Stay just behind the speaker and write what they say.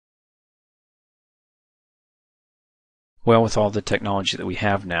Well, with all the technology that we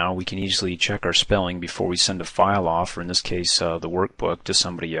have now, we can easily check our spelling before we send a file off, or in this case, the workbook, to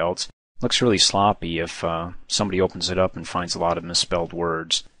somebody else. It looks really sloppy if somebody opens it up and finds a lot of misspelled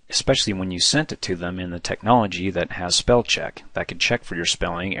words, especially when you sent it to them in the technology that has spell check, that could check for your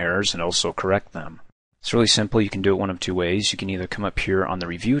spelling errors and also correct them. It's really simple. You can do it one of two ways. You can either come up here on the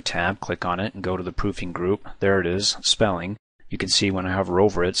Review tab, click on it, and go to the proofing group. There it is, spelling. You can see when I hover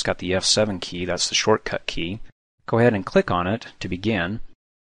over it, it's got the F7 key, that's the shortcut key. Go ahead and click on it to begin,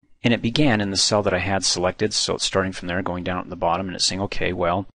 and it began in the cell that I had selected, so it's starting from there, going down at the bottom, and it's saying, okay,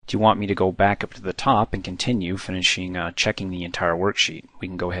 well, do you want me to go back up to the top and continue finishing checking the entire worksheet? We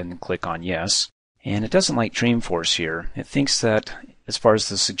can go ahead and click on yes. And it doesn't like Dreamforce here. It thinks that as far as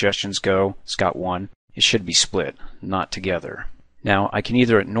the suggestions go, it's got one. It should be split, not together. Now, I can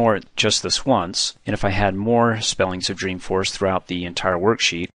either ignore it just this once, and if I had more spellings of Dreamforce throughout the entire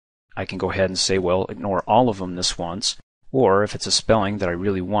worksheet, I can go ahead and say, well, ignore all of them this once, or if it's a spelling that I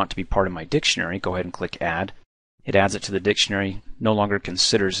really want to be part of my dictionary, go ahead and click Add. It adds it to the dictionary, no longer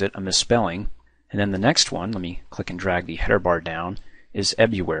considers it a misspelling. And then the next one, let me click and drag the header bar down, is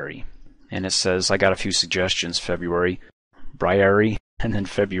Ebuary. And it says, I got a few suggestions, February, Briary, and then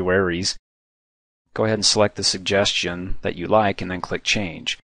Februaries. Go ahead and select the suggestion that you like and then click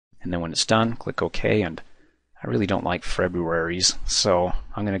Change. And then when it's done, click OK, and I really don't like Februaries, so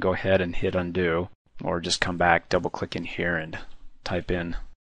I'm going to go ahead and hit undo, or just come back, double click in here and type in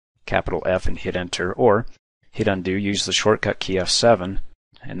capital F and hit enter, or hit undo, use the shortcut key F7,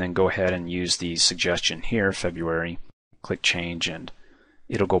 and then go ahead and use the suggestion here, February, click change, and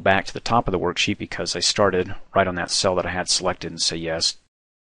it'll go back to the top of the worksheet because I started right on that cell that I had selected and say yes.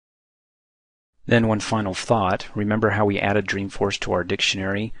 Then one final thought, remember how we added Dreamforce to our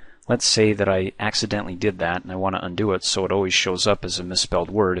dictionary? Let's say that I accidentally did that and I want to undo it so it always shows up as a misspelled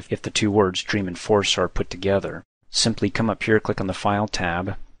word if the two words dream and force are put together. Simply come up here, click on the File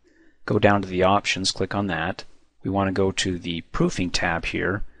tab, go down to the Options, click on that. We want to go to the Proofing tab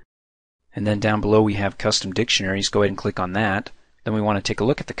here, and then down below we have Custom Dictionaries. Go ahead and click on that. Then we want to take a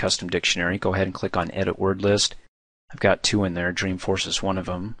look at the custom dictionary. Go ahead and click on Edit Word List. I've got two in there. Dreamforce is one of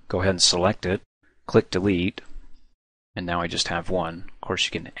them. Go ahead and select it. Click Delete. And now I just have one. Of course,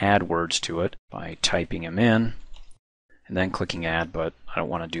 you can add words to it by typing them in and then clicking Add, but I don't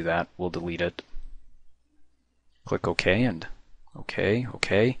want to do that. We'll delete it. Click OK and OK,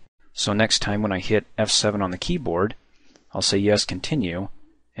 OK. So next time when I hit F7 on the keyboard, I'll say yes, continue,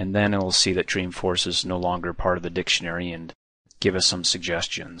 and then it'll see that Dreamforce is no longer part of the dictionary and give us some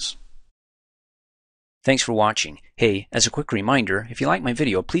suggestions. Thanks for watching. Hey, as a quick reminder, if you like my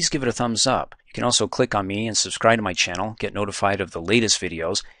video, please give it a thumbs up. You can also click on me and subscribe to my channel, get notified of the latest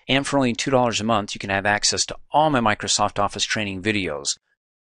videos, and for only $2 a month, you can have access to all my Microsoft Office training videos.